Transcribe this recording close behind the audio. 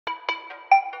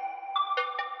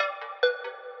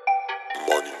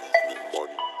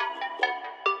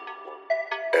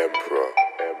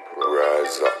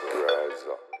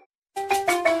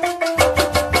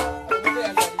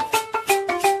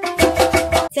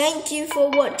Thank you for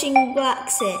watching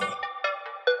BlaXit.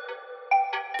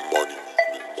 Money,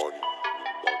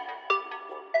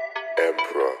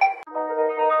 Emperor.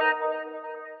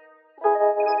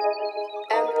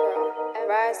 Emperor,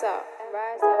 rise up,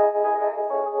 rise up,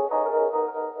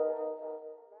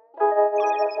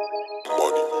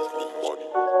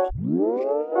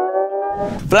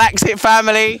 BlaXit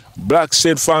family.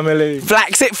 BlaXit family.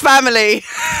 BlaXit family.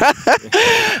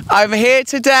 I'm here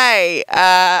today.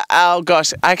 Oh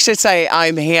gosh, I should say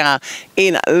I'm here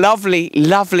in lovely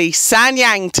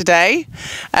Sanyang today,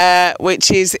 which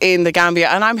is in the Gambia,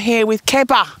 and I'm here with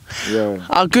Keba,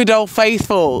 our good old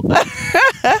faithful.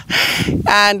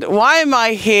 And why am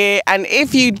I here? And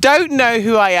if you don't know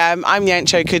who I am, I'm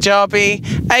Yancho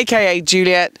Kajabi, aka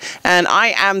Juliet, and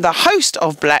I am the host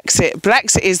of BlaXit.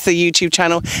 BlaXit is the YouTube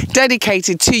channel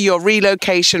dedicated to your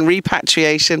relocation,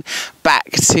 repatriation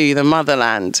back to the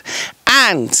motherland.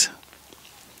 And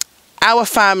our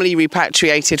family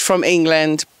repatriated from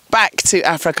England back to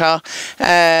Africa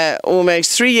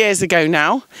almost 3 years ago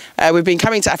now. We've been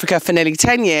coming to Africa for nearly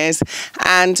 10 years,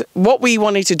 and what we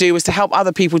wanted to do was to help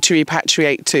other people to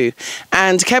repatriate too.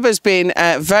 And Keba's been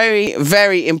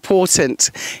very important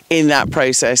in that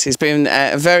process. He's been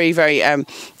a very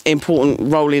important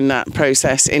role in that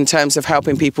process in terms of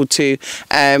helping people to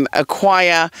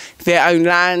acquire their own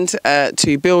land,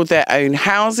 to build their own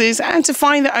houses, and to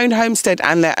find their own homestead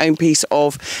and their own peace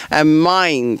of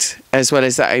mind, as well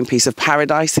as their own piece of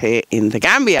paradise here in the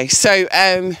Gambia. So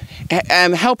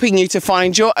helping you to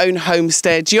find your own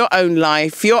homestead, your own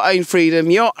life, your own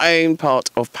freedom, your own part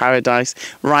of paradise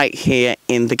right here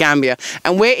in the Gambia.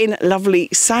 And we're in lovely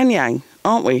Sanyang,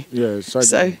 aren't we? Yeah, Sanyang.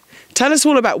 So tell us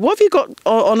all about, what have you got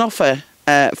on offer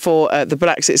for the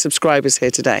BlaXit subscribers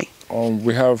here today?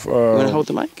 We have... you want to hold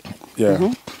the mic?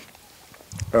 Yeah.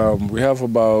 We have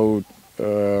about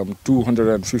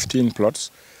 215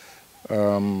 plots.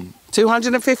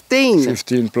 215?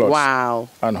 15 plots. Wow.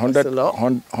 And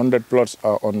 100 plots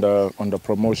are on the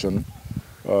promotion.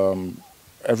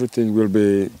 Everything will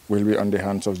be on the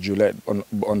hands of Juliet on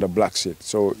the BlaXit.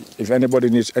 So if anybody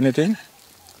needs anything,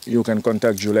 you can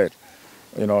contact Juliet.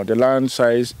 You know, the land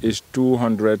size is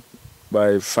 200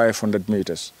 by 500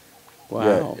 meters.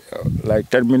 Wow. Yeah, like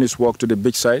 10 minutes walk to the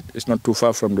big site. It's not too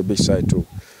far from the big site too.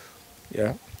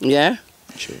 Yeah. Yeah.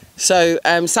 Sure. So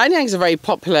Sanyang is a very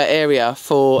popular area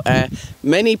for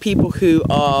many people who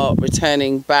are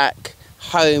returning back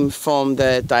home from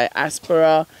the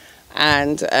diaspora,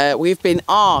 and we've been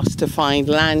asked to find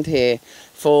land here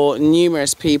for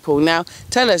numerous people. Now,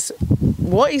 tell us,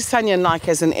 what is Sanyang like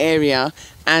as an area,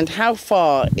 and how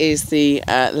far is the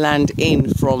land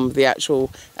in from the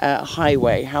actual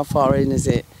highway? How far in is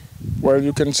it? Well,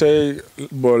 you can say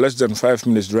less than 5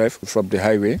 minutes drive from the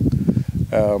highway,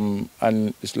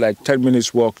 and it's like 10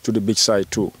 minutes walk to the big site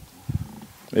too.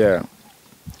 Yeah,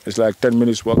 it's like 10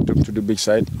 minutes walk to the big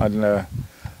site, and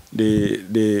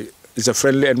it's a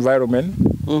friendly environment.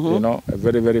 You know, a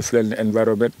very friendly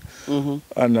environment,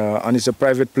 and it's a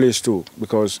private place too,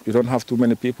 because you don't have too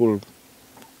many people.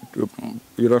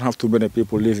 You don't have too many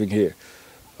people living here.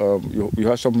 You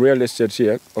have some real estates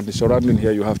here on the surrounding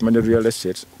here. You have many real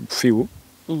estates, few,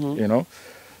 you know.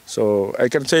 So I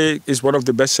can say it's one of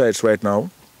the best sites right now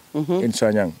in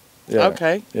Sanyang. Yeah.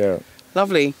 Okay. Yeah.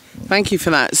 Lovely. Thank you for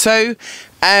that. So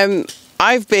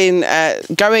I've been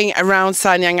going around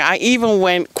Sanyang. I even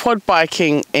went quad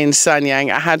biking in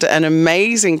Sanyang. I had an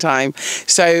amazing time.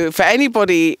 So for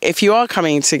anybody, if you are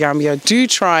coming to Gambia, do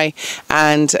try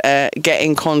and get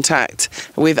in contact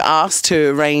with us to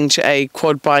arrange a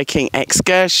quad biking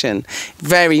excursion.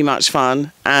 Very much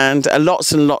fun, and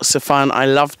lots of fun. I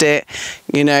loved it,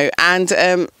 you know, and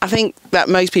I think that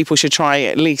most people should try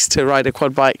at least to ride a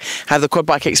quad bike, have the quad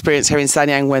bike experience here in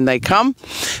Sanyang when they come.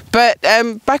 But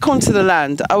back onto the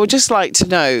land, I would just like to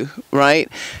know, right,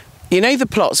 you know, the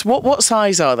plots, what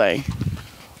size are they?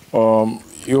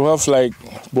 You have like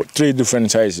 3 different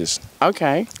sizes.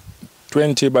 Okay.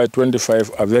 20 by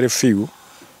 25 are very few.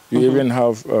 You even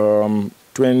have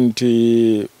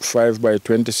 25 by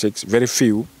 26, very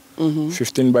few.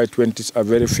 15 by 20s are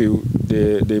very few.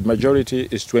 The majority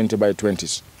is 20 by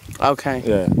 20s. Okay.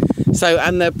 Yeah. So,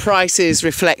 and the price is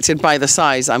reflected by the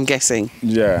size, I'm guessing?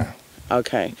 Yeah.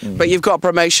 Okay. But you've got a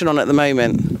promotion on at the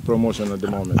moment? Promotion at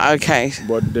the moment. Okay.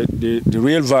 But the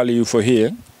real value for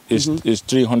here is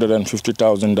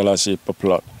 $350,000 per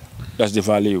plot. That's the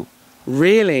value.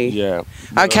 Really? Yeah.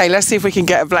 Okay, let's see if we can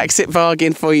get a BlaXit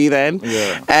bargain for you then.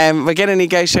 Yeah. We're going to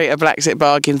negotiate a BlaXit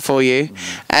bargain for you.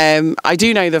 I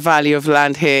do know the value of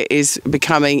land here is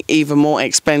becoming even more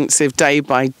expensive day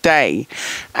by day.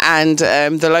 And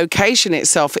the location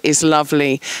itself is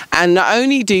lovely. And not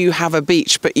only do you have a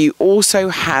beach, but you also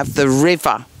have the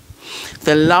river.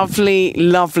 The lovely,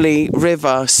 lovely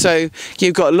river. So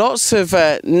you've got lots of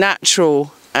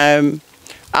natural, I'd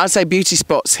say beauty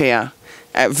spots here.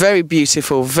 Very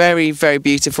beautiful, very, very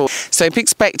beautiful. So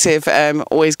PIXPECTIV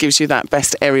always gives you that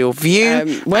best aerial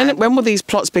view. When will these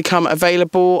plots become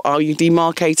available? Are you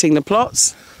demarcating the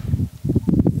plots?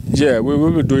 Yeah, we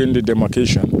will be doing the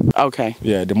demarcation. Okay.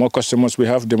 Yeah, the more customers we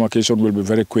have, demarcation will be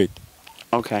very quick.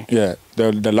 Okay. Yeah,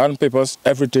 the land papers,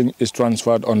 everything is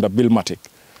transferred on the BillMatic.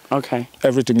 Okay.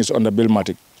 Everything is on the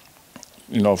BillMatic.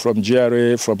 You know, from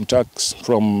GRA, from tax,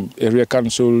 from area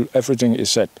council, everything is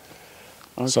set.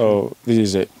 Okay. So this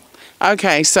is it.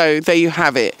 Okay, so there you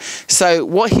have it. So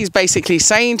what he's basically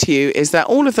saying to you is that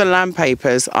all of the land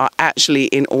papers are actually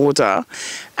in order.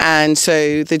 And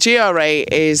so the GRA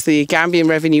is the Gambian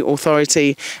Revenue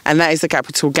Authority, and that is the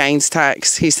capital gains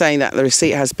tax. He's saying that the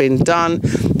receipt has been done.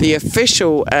 The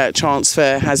official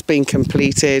transfer has been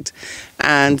completed,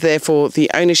 and therefore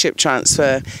the ownership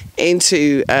transfer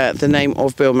into the name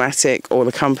of BlaXit, or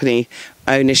the company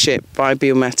ownership by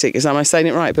BlaXit. Am I saying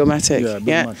it right, BlaXit?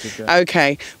 Yeah, BlaXit, yeah.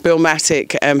 Okay,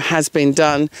 BlaXit has been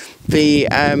done. The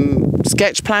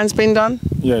sketch plan's been done?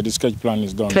 Yeah, the sketch plan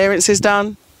is done. Clearance is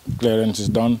done? Clearance is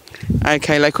done.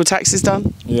 Okay, local tax is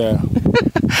done? Yeah.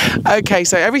 Okay,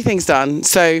 so everything's done.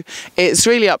 So it's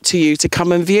really up to you to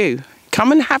come and view.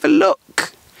 Come and have a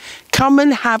look. Come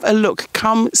and have a look.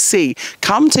 Come see.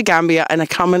 Come to Gambia and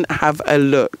come and have a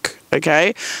look.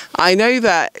 Okay, I know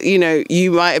that, you know,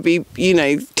 you might be, you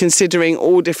know, considering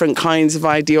all different kinds of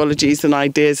ideologies and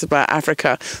ideas about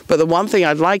Africa, but the one thing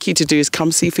I'd like you to do is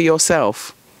come see for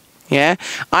yourself. Yeah,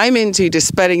 I'm into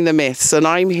dispelling the myths, and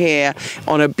I'm here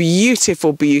on a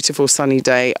beautiful, beautiful sunny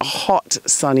day, a hot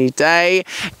sunny day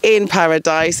in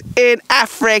paradise in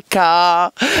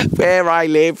Africa, where I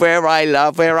live, where I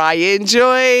love, where I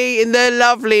enjoy, in the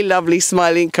lovely, lovely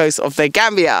smiling coast of the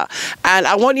Gambia. And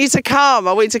I want you to come.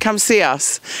 I want you to come see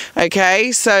us.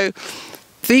 Okay, so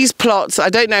these plots, I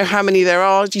don't know how many there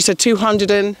are. You said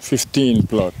 215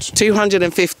 plots.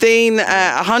 215.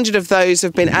 100 of those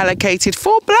have been allocated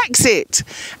for BlaXit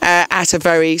at a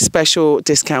very special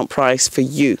discount price for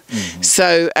you.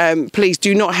 So please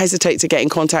do not hesitate to get in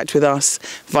contact with us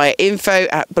via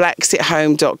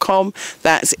info@blaxithome.com.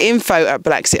 That's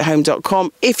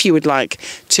info@blaxithome.com if you would like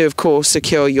to, of course,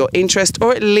 secure your interest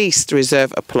or at least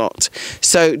reserve a plot.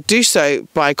 So do so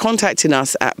by contacting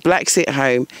us at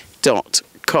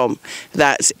blaxithome.com.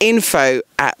 That's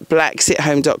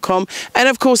info@blaxithome.com. And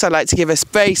of course, I'd like to give a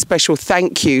very special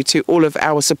thank you to all of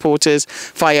our supporters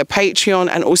via Patreon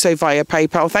and also via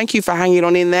PayPal. Thank you for hanging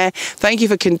on in there. Thank you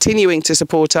for continuing to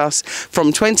support us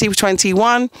from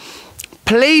 2021.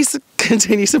 Please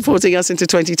continue supporting us into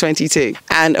 2022.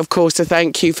 And of course, to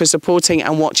thank you for supporting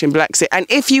and watching BlaXit. And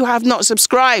if you have not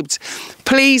subscribed,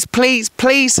 please, please,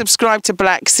 please subscribe to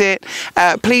BlaXit.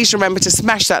 Please remember to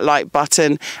smash that like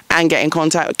button and get in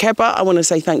contact with Keba. I want to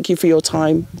say thank you for your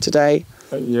time today.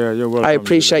 Yeah, you're welcome. I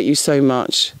appreciate you so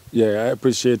much. Yeah, I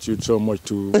appreciate you so much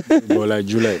too. Like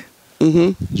Juliet.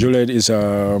 Juliet is,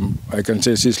 I can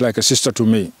say she's like a sister to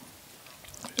me.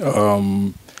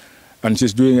 And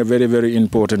she's doing a very, very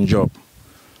important job.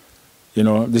 You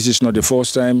know, this is not the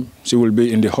first time. She will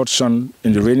be in the hot sun,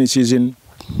 in the rainy season,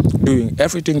 doing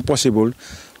everything possible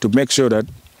to make sure that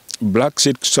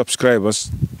BlaXit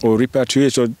subscribers or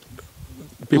repatriation,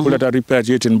 people that are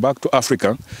repatriating back to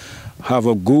Africa, have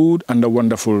a good and a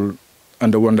wonderful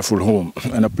home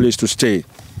and a place to stay.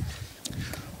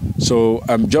 So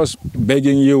I'm just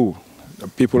begging you,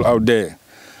 people out there,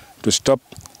 to stop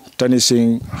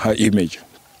tarnishing her image.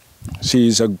 She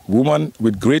is a woman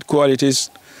with great qualities,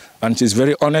 and she's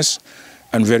very honest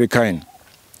and very kind.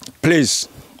 Please,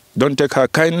 don't take her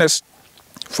kindness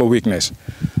for weakness.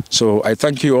 So I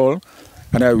thank you all,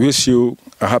 and I wish you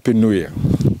a happy new year.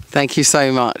 Thank you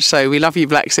so much. So we love you,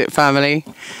 BlaXit family.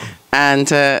 And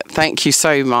thank you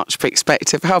so much,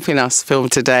 PIXPECTIV, for helping us film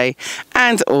today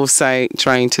and also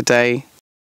drone today.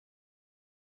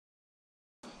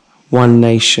 One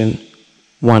nation,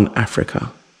 one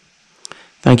Africa.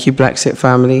 Thank you, BlaXit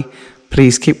family.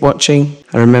 Please keep watching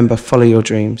and remember, follow your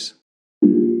dreams.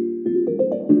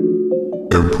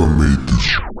 Emperor made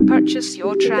this. Purchase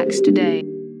your tracks today.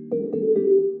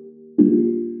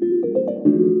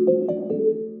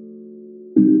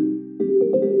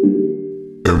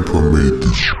 Emperor made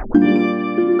this.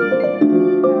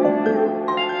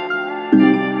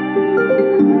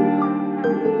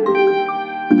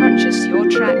 Purchase your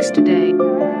tracks today.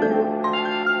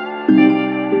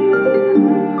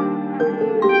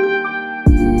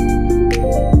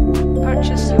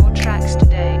 Purchase your tracks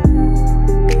today.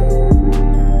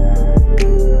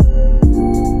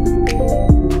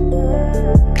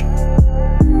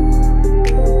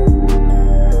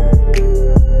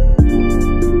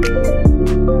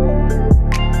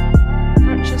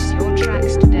 Purchase your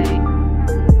tracks today.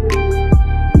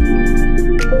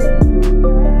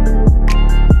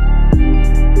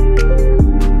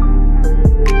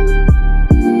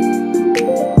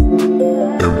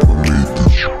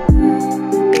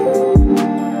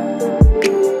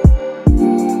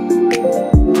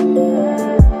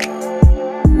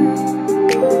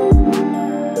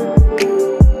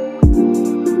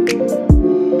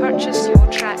 Purchase your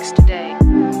tracks today.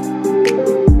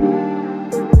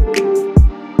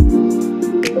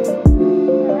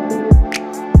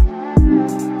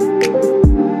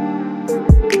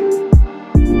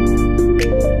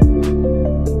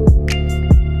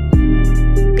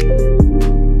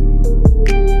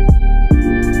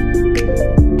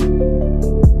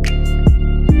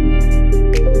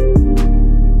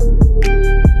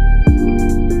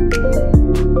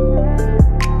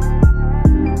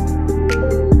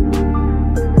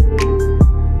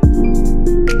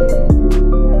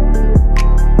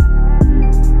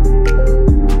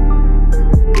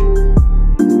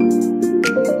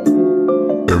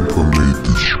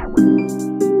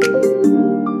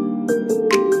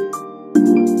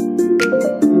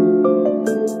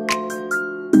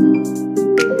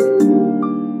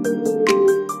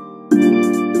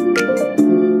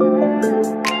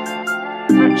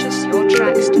 Purchase your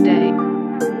tracks today.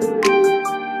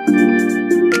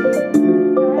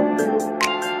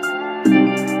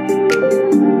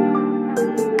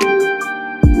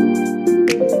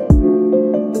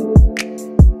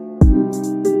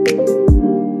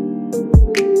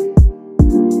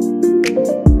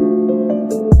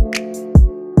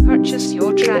 Purchase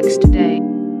your tracks today.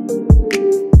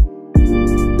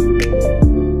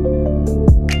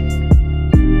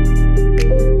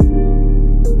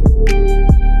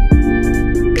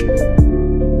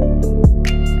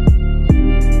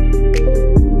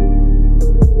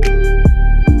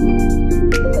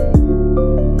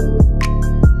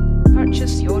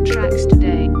 Purchase your tracks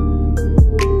today.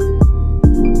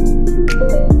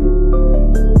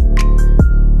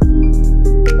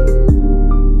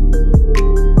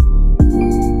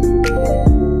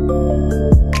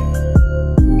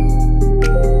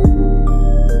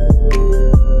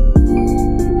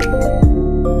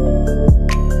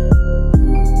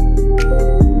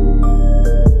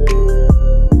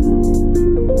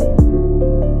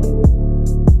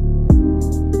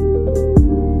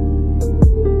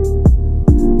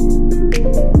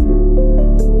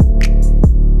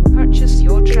 Purchase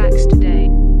your tracks today.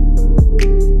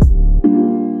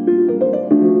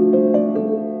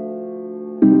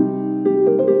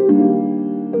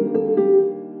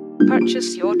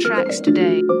 Purchase your tracks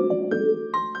today.